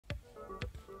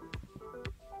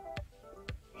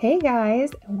Hey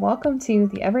guys, and welcome to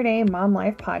the Everyday Mom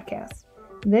Life podcast.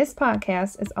 This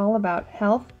podcast is all about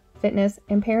health, fitness,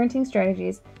 and parenting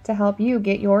strategies to help you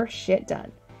get your shit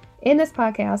done. In this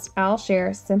podcast, I'll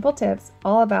share simple tips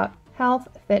all about health,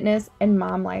 fitness, and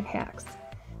mom life hacks.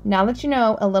 Now that you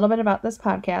know a little bit about this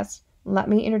podcast, let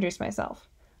me introduce myself.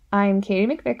 I'm Katie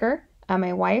McVicker. I'm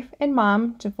a wife and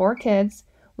mom to 4 kids.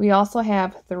 We also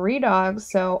have 3 dogs,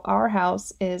 so our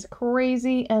house is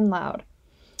crazy and loud.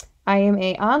 I am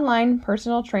an online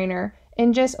personal trainer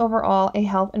and just overall a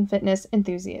health and fitness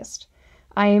enthusiast.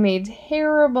 I am a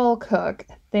terrible cook.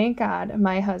 Thank God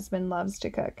my husband loves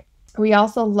to cook. We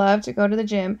also love to go to the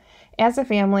gym as a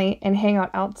family and hang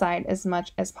out outside as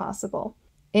much as possible.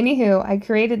 Anywho, I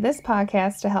created this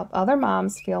podcast to help other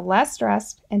moms feel less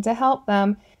stressed and to help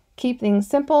them keep things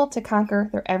simple to conquer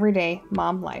their everyday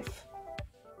mom life.